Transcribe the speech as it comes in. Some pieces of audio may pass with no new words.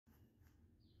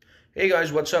Hey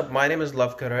guys, what's up? My name is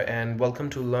Lavkara and welcome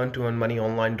to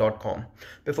learn2earnmoneyonline.com.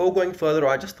 Before going further,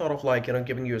 I just thought of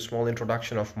giving you a small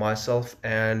introduction of myself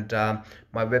and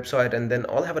my website, and then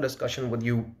I'll have a discussion with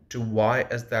you to why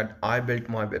is that I built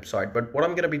my website. But what I'm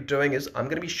going to be doing is I'm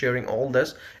going to be sharing all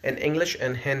this in English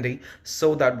and Hindi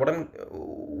so that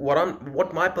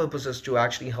what my purpose is to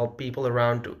actually help people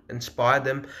around to inspire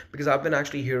them, because I've been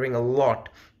actually hearing a lot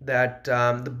that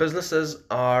the businesses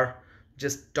are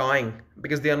just dying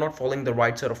because they are not following the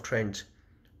right set of trends.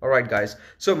 All right, guys.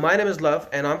 So my name is Love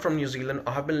and I'm from New Zealand.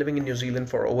 I have been living in New Zealand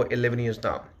for over 11 years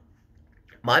now.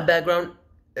 My background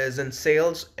is in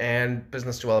sales and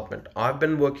business development. I've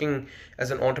been working as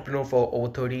an entrepreneur for over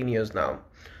 13 years now.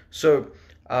 So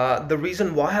the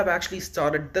reason why I've actually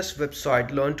started this website,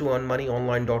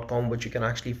 learn2earnmoneyonline.com, which you can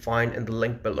actually find in the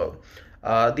link below.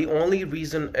 The only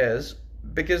reason is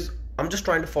because I'm just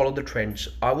trying to follow the trends.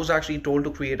 I was actually told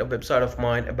to create a website of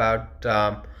mine about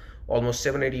almost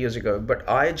 7-8 years ago, but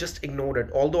I just ignored it.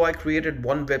 Although I created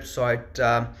one website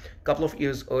a couple of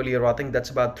years earlier, I think that's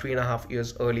about 3.5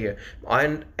 years earlier.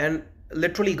 And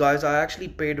literally, guys, I actually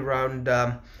paid around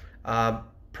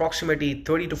approximately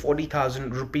 30 to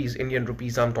 40,000 rupees, Indian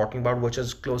rupees I'm talking about, which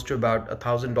is close to about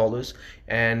 $1,000,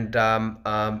 and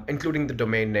including the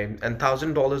domain name. And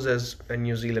 $1,000 is in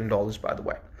New Zealand dollars, by the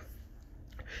way.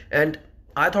 And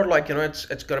I thought,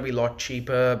 it's gonna be a lot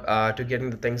cheaper to getting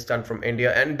the things done from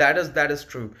India, and that is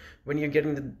true. When you're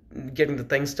getting the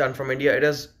things done from India, it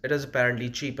is apparently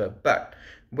cheaper. But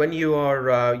when you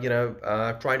are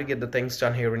trying to get the things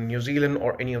done here in New Zealand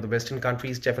or any of the Western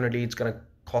countries, definitely it's gonna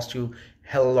cost you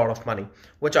hell a lot of money,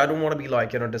 which I don't want to be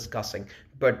discussing.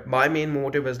 But my main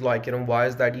motive is why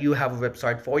is that you have a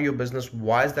website for your business?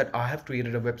 Why is that I have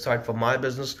created a website for my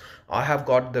business? I have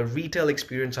got the retail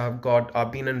experience. I've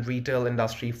been in retail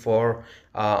industry for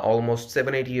almost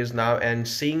 7-8 years now, and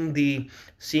seeing the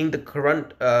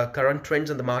current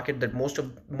trends in the market, that most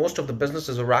of the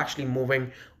businesses are actually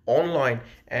moving online,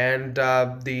 and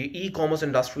the e-commerce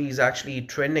industry is actually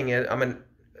trending. I mean,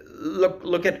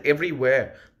 look at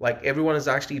everywhere, like everyone is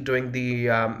actually doing the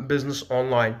business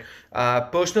online.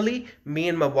 Personally, me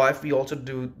and my wife, we also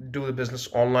do the business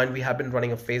online. We have been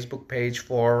running a Facebook page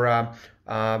for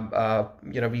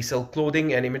we sell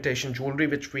clothing and imitation jewelry,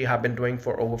 which we have been doing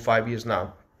for over 5 years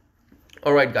now.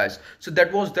 All right, guys. So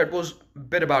that was a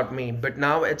bit about me, but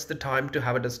now it's the time to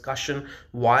have a discussion.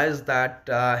 Why is that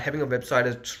having a website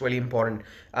is really important?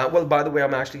 Well, by the way,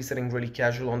 I'm actually sitting really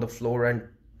casual on the floor and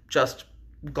just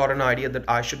got an idea that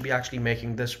I should be actually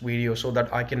making this video so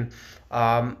that I can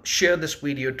share this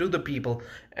video to the people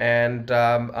and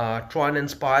try and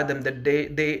inspire them that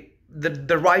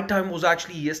the right time was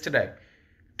actually yesterday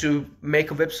to make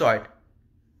a website,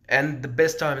 and the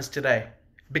best time is today.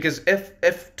 Because is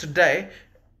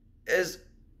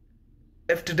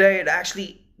if today it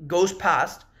actually goes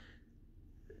past,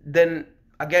 then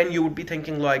again you would be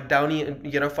thinking like down,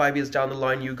 5 years down the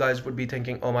line, you guys would be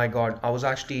thinking, oh my god,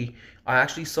 I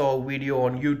actually saw a video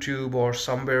on YouTube or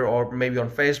somewhere, or maybe on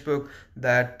Facebook,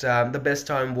 that the best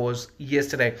time was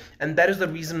yesterday. And that is the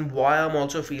reason why I'm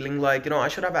also feeling like I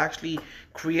should have actually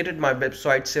created my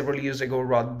website several years ago,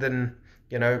 rather than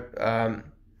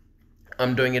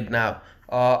I'm doing it now.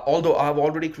 Although I've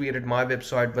already created my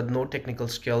website with no technical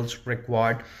skills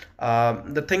required,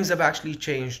 the things have actually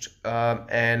changed,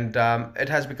 and it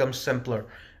has become simpler.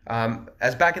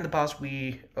 As back in the past,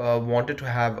 we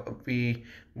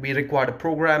required a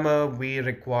programmer, we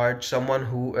required someone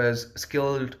who is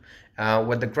skilled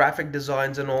with the graphic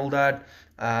designs and all that.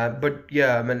 But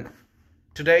yeah, I mean,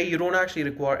 today you don't actually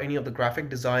require any of the graphic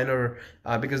designer,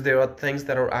 because there are things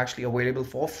that are actually available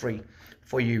for free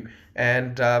for you.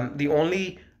 And the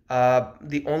only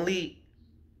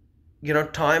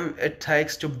time it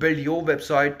takes to build your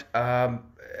website,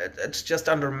 it's just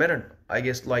under a minute, I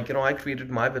guess. I created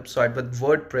my website with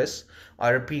WordPress.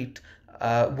 I repeat,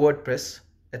 WordPress.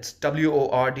 It's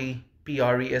WORDPRESS,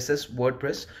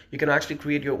 WordPress. You can actually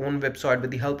create your own website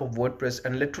with the help of WordPress,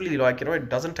 and literally, it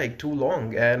doesn't take too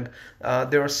long. And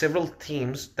there are several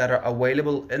themes that are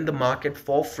available in the market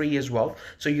for free as well,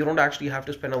 so you don't actually have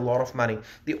to spend a lot of money.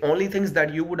 The only things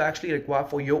that you would actually require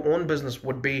for your own business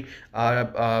would be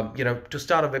to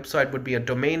start a website, would be a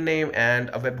domain name and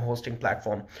a web hosting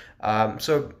platform.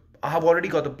 So I have already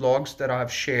got the blogs that I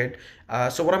have shared.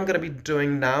 So what I'm going to be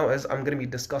doing now is I'm going to be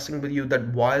discussing with you that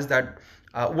why is that,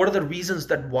 what are the reasons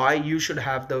that why you should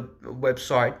have the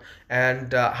website,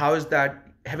 and how is that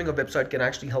having a website can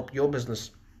actually help your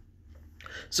business.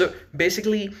 So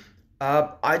basically,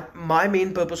 my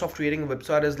main purpose of creating a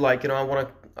website is I want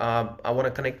to I want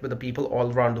to connect with the people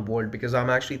all around the world, because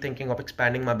I'm actually thinking of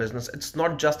expanding my business. It's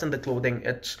not just in the clothing.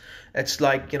 It's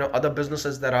like, other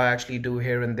businesses that I actually do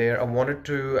here and there. I wanted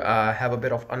to have a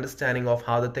bit of understanding of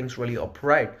how the things really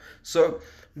operate. So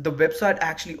the website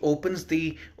actually opens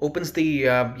the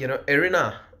arena,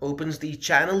 opens the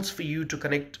channels for you to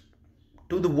connect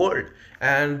to the world.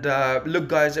 And look,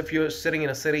 guys, if you're sitting in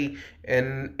a city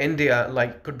in India,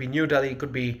 like could be New Delhi,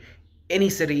 could be any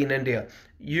city in India,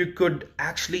 you could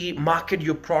actually market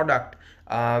your product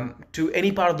to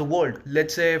any part of the world.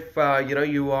 Let's say if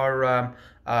you are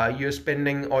you're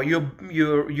spending, or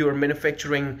you're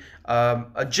manufacturing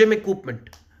a gym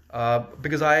equipment.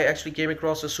 Because I actually came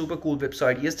across a super cool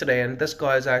website yesterday, and this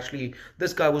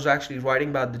guy was actually writing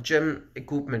about the gym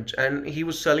equipment, and he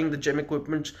was selling the gym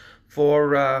equipment for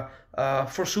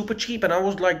super cheap. And I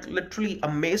was like literally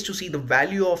amazed to see the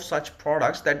value of such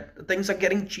products, that things are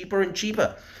getting cheaper and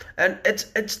cheaper. And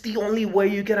it's the only way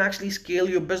you can actually scale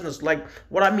your business. Like,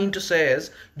 what I mean to say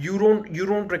is, you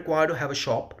don't require to have a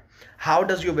shop. How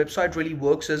does your website really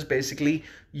works is, basically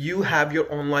you have your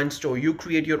online store, you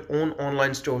create your own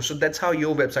online store. So that's how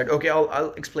your website, okay,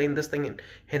 I'll explain this thing in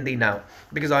Hindi now,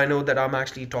 because I know that I'm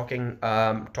actually talking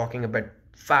a bit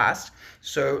fast.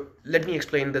 So let me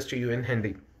explain this to you in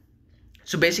Hindi.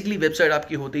 So basically website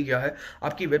आपकी होती क्या है?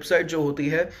 आपकी website जो होती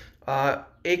है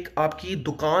एक आपकी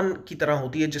दुकान की तरह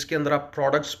होती है, जिसके अंदर आप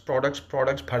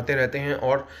प्रोडक्ट्स भरते रहते हैं।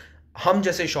 और हम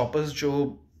जैसे शॉपर्स, जो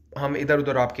हम इधर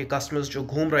उधर आपके कस्टमर्स जो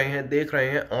घूम रहे हैं, देख रहे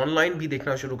हैं, ऑनलाइन भी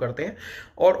देखना शुरू करते हैं।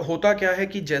 और होता क्या है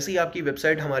कि जैसे ही आपकी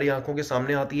वेबसाइट हमारी आंखों के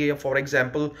सामने आती है, या फॉर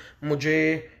एग्जांपल मुझे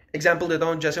एग्जांपल देता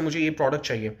हूँ, जैसे मुझे ये प्रोडक्ट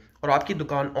चाहिए और आपकी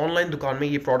दुकान, ऑनलाइन दुकान में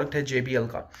ये प्रोडक्ट है JBL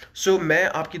का। सो मैं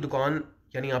आपकी दुकान,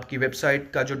 यानी आपकी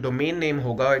वेबसाइट का जो डोमेन नेम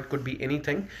होगा, इट कुड बी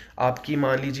एनीथिंग। आपकी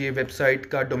मान लीजिए वेबसाइट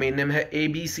का डोमेन नेम है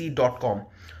abc.com।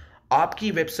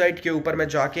 आपकी वेबसाइट के ऊपर मैं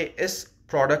जाके इस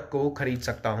प्रोडक्ट को खरीद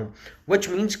सकता हूँ, विच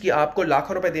मीन्स कि आपको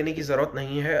लाखों रुपए देने की ज़रूरत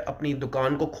नहीं है अपनी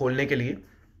दुकान को खोलने के लिए,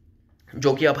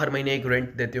 जो कि आप हर महीने एक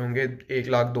रेंट देते होंगे, 1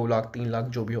 लाख, 2 लाख, 3 लाख,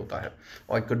 जो भी होता है।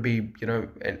 और it could be,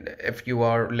 if you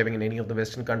are living in any of the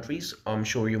western countries, I am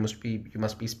sure you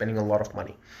must be spending a lot of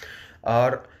money.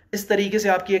 और इस तरीके से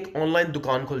आपकी एक ऑनलाइन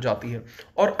दुकान खुल जाती है।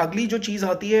 और अगली जो चीज़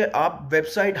आती है, आप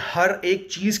वेबसाइट हर एक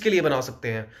चीज़ के लिए बना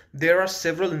सकते हैं। There are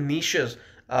several niches.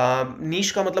 नीश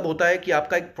का मतलब होता है कि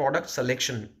आपका एक प्रोडक्ट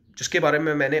सिलेक्शन, जिसके बारे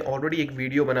में मैंने ऑलरेडी एक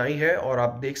वीडियो बनाई है, और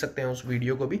आप देख सकते हैं उस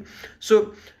वीडियो को भी। सो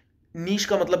नीश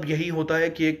का मतलब यही होता है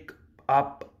कि एक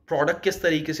आप प्रोडक्ट किस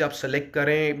तरीके से आप सेलेक्ट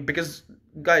करें। बिकॉज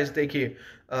गाइस देखिए,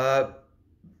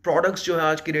 प्रोडक्ट्स जो है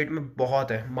आज की डेट में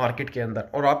बहुत है मार्केट के अंदर,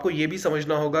 और आपको ये भी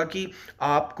समझना होगा कि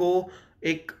आपको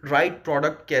एक राइट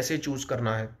प्रोडक्ट कैसे चूज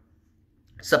करना है।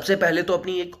 सबसे पहले तो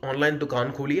अपनी एक ऑनलाइन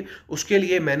दुकान खोलिए। उसके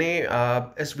लिए मैंने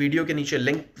इस वीडियो के नीचे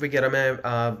लिंक वगैरह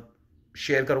मैं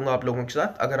शेयर करूंगा आप लोगों के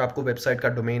साथ। अगर आपको वेबसाइट का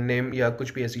डोमेन नेम या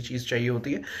कुछ भी ऐसी चीज़ चाहिए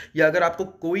होती है, या अगर आपको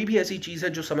कोई भी ऐसी चीज़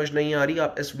है जो समझ नहीं आ रही,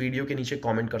 आप इस वीडियो के नीचे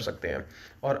कमेंट कर सकते हैं।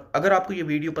 और अगर आपको ये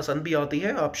वीडियो पसंद भी आती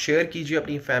है, आप शेयर कीजिए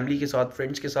अपनी फैमिली के साथ,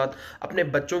 फ्रेंड्स के साथ, अपने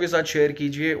बच्चों के साथ शेयर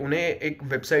कीजिए, उन्हें एक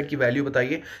वेबसाइट की वैल्यू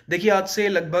बताइए। देखिए, आज से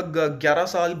लगभग 11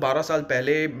 साल 12 साल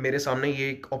पहले मेरे सामने ये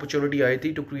एक अपॉर्चुनिटी आई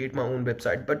थी to create my own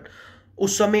website, but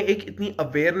उस समय एक इतनी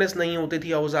अवेयरनेस नहीं होती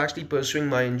थी। I was actually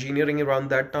pursuing my engineering around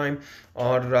that time.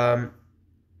 और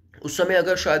उस समय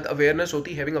अगर शायद अवेयरनेस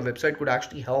होती, having a website could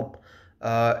actually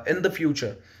help in the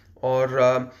future.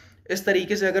 और इस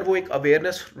तरीके से अगर वो एक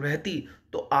अवेयरनेस रहती,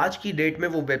 तो आज की डेट में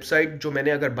वो वेबसाइट जो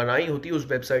मैंने अगर बनाई होती, उस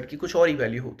वेबसाइट की कुछ और ही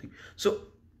वैल्यू होती। सो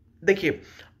देखिए,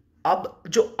 अब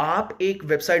जो आप एक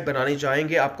वेबसाइट बनाने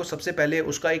जाएंगे, आपको सबसे पहले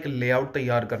उसका एक लेआउट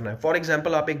तैयार करना है। फॉर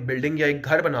एग्जांपल, आप एक बिल्डिंग या एक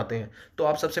घर बनाते हैं, तो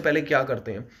आप सबसे पहले क्या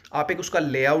करते हैं? आप एक उसका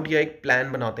लेआउट या एक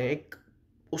प्लान बनाते हैं। एक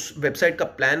उस वेबसाइट का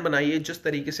प्लान बनाइए जिस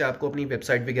तरीके से आपको अपनी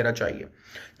वेबसाइट वगैरह चाहिए।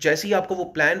 जैसे ही आपको वो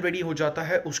प्लान रेडी हो जाता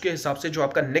है, उसके हिसाब से जो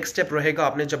आपका नेक्स्ट स्टेप रहेगा,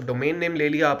 आपने जब डोमेन नेम ले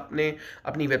लिया, आपने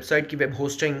अपनी वेबसाइट की वेब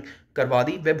होस्टिंग करवा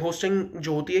दी। वेब होस्टिंग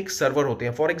जो होती है, एक सर्वर होते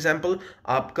हैं। फॉर एग्जांपल,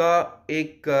 आपका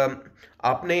एक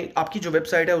आपने आपकी जो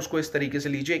वेबसाइट है उसको इस तरीके से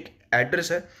लीजिए, एक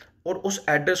एड्रेस है और उस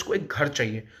एड्रेस को एक घर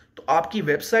चाहिए। तो आपकी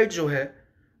वेबसाइट जो है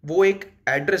वो एक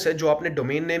एड्रेस है जो आपने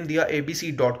डोमेन नेम दिया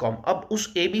abc.com। अब उस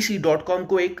abc.com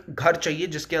को एक घर चाहिए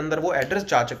जिसके अंदर वो एड्रेस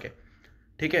जा सके।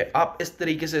 ठीक है, आप इस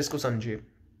तरीके से इसको समझिए।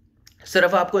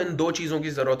 सिर्फ आपको इन 2 चीज़ों की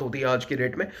ज़रूरत होती है आज की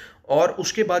डेट में। और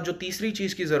उसके बाद जो तीसरी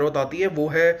चीज़ की ज़रूरत आती है वो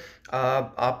है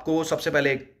आपको सबसे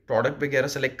पहले एक प्रोडक्ट वगैरह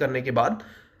सेलेक्ट करने के बाद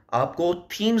आपको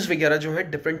थीम्स वगैरह जो है,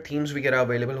 डिफरेंट थीम्स वगैरह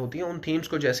अवेलेबल होती हैं। उन थीम्स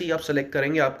को जैसे ही आप सेलेक्ट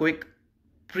करेंगे, आपको एक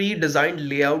प्री डिज़ाइंड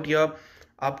लेआउट या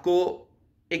आपको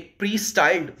एक प्री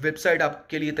स्टाइल्ड वेबसाइट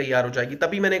आपके लिए तैयार हो जाएगी।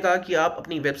 तभी मैंने कहा कि आप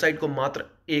अपनी वेबसाइट को मात्र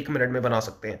 1 मिनट में बना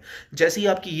सकते हैं। जैसे ही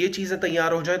आपकी ये चीज़ें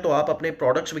तैयार हो जाए तो आप अपने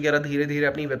प्रोडक्ट्स वगैरह धीरे धीरे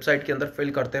अपनी वेबसाइट के अंदर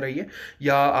फिल करते रहिए।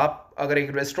 या आप अगर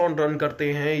एक रेस्टोरेंट रन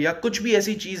करते हैं या कुछ भी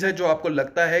ऐसी चीज़ है जो आपको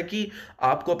लगता है कि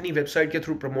आपको अपनी वेबसाइट के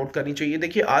थ्रू प्रमोट करनी चाहिए,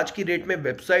 देखिए आज की डेट में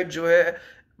वेबसाइट जो है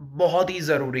बहुत ही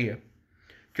ज़रूरी है।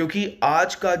 क्योंकि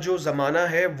आज का जो ज़माना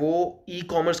है वो ई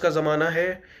कॉमर्स का ज़माना है।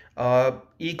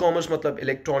 ई कॉमर्स मतलब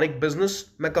इलेक्ट्रॉनिक बिजनेस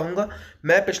मैं कहूँगा।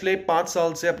 मैं पिछले 5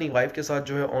 साल से अपनी वाइफ के साथ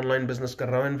जो है ऑनलाइन बिजनेस कर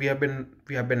रहा हूँ, and we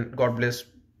have been God bless,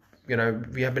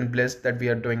 we have been blessed that we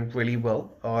are doing really well.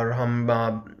 और हम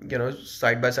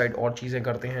साइड बाय साइड और चीज़ें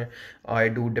करते हैं। आई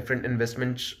डू डिफरेंट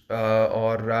इन्वेस्टमेंट्स,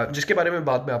 और जिसके बारे में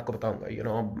बाद में आपको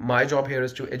बताऊंगा। My job here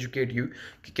is to educate you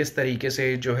कि किस तरीके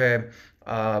से जो है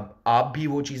आप भी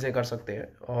वो चीज़ें कर सकते हैं।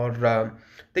 और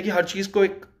देखिए हर चीज़ को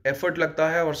एक एफर्ट लगता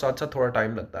है और साथ साथ थोड़ा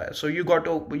टाइम लगता है। So you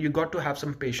got to have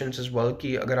some patience is well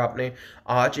कि अगर आपने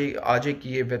आज एक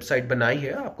ये वेबसाइट बनाई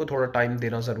है, आपको थोड़ा टाइम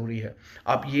देना ज़रूरी है।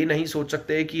 आप ये नहीं सोच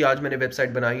सकते कि आज मैंने वेबसाइट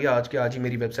बनाई है, आज के आज ही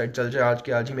मेरी वेबसाइट चल जाए, आज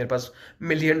के आज ही मेरे पास $1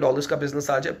 million का बिजनेस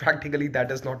आ जाए। Practically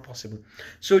that is not possible.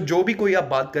 सो जो भी कोई आप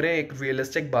बात करें, एक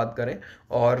रियलिस्टिक बात करें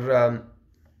और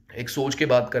एक सोच के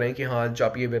बात करें कि हाँ जब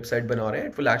आप ये वेबसाइट बना रहे हैं,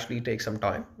 it will actually take some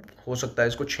time. हो सकता है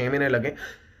इसको 6 महीने लगे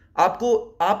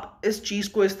आपको। आप इस चीज़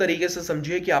को इस तरीके से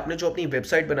समझिए कि आपने जो अपनी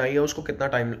वेबसाइट बनाई है उसको कितना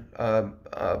टाइम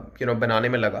बनाने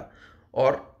में लगा।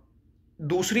 और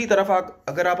दूसरी तरफ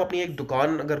अगर आप अपनी एक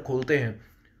दुकान अगर खोलते हैं,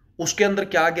 उसके अंदर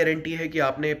क्या गारंटी है कि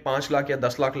आपने 5 लाख या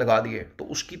 10 लाख लगा दिए, तो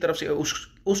उसकी तरफ से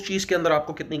उस चीज़ के अंदर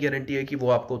आपको कितनी गारंटी है कि वो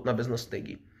आपको उतना बिजनेस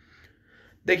देगी।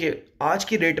 देखिए आज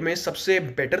की डेट में सबसे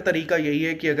बेटर तरीका यही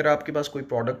है कि अगर आपके पास कोई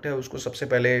प्रोडक्ट है, उसको सबसे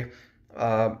पहले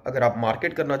अगर आप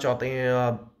मार्केट करना चाहते हैं,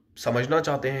 आप समझना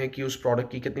चाहते हैं कि उस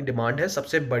प्रोडक्ट की कितनी डिमांड है,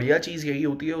 सबसे बढ़िया चीज़ यही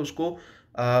होती है उसको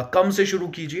कम से शुरू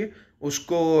कीजिए।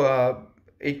 उसको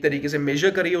एक तरीके से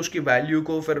मेजर करिए उसकी वैल्यू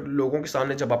को। फिर लोगों के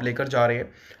सामने जब आप लेकर जा रहे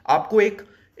हैं, आपको एक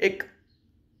एक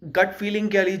गट फीलिंग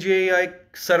कह लीजिए या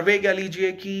एक सर्वे कह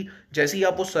लीजिए कि जैसे ही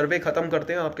आप वो सर्वे खत्म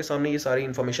करते हैं, आपके सामने ये सारी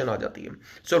इन्फॉर्मेशन आ जाती है।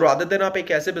 सो रादर देन आप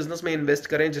एक ऐसे बिजनेस में इन्वेस्ट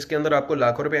करें जिसके अंदर आपको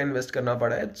लाखों रुपया इन्वेस्ट करना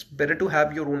पड़ा है, it's better to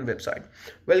have your own website.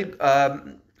 Well,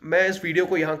 मैं इस वीडियो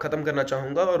को यहाँ ख़त्म करना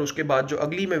चाहूँगा और उसके बाद जो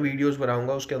अगली मैं वीडियोस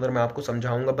बनाऊँगा उसके अंदर मैं आपको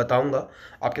समझाऊँगा, बताऊँगा,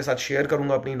 आपके साथ शेयर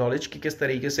करूँगा अपनी नॉलेज कि किस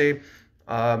तरीके से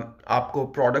आपको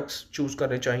प्रोडक्ट्स चूज़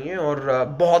करने चाहिए। और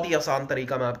बहुत ही आसान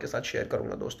तरीका मैं आपके साथ शेयर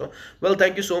करूँगा दोस्तों। Well,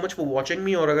 thank you so much for watching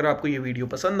मी। और अगर आपको ये वीडियो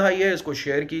पसंद आई है, इसको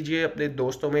शेयर कीजिए अपने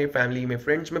दोस्तों में, फैमिली में,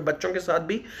 फ्रेंड्स में, बच्चों के साथ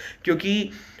भी,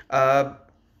 क्योंकि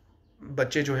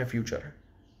बच्चे जो हैं फ्यूचर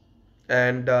है।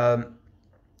 एंड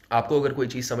आपको अगर कोई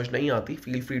चीज़ समझ नहीं आती,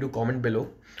 feel free to comment below.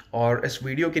 और इस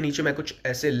वीडियो के नीचे मैं कुछ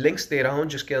ऐसे लिंक्स दे रहा हूँ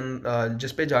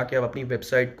जिस पे जाके आप अपनी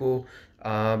वेबसाइट को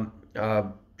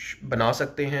बना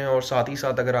सकते हैं। और साथ ही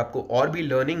साथ अगर आपको और भी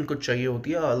लर्निंग कुछ चाहिए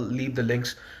होती है, I leave the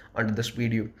links under this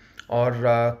video. और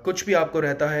कुछ भी आपको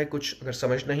रहता है, कुछ अगर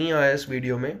समझ नहीं आया इस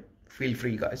वीडियो में, feel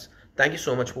free guys. Thank you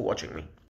so much for watching me.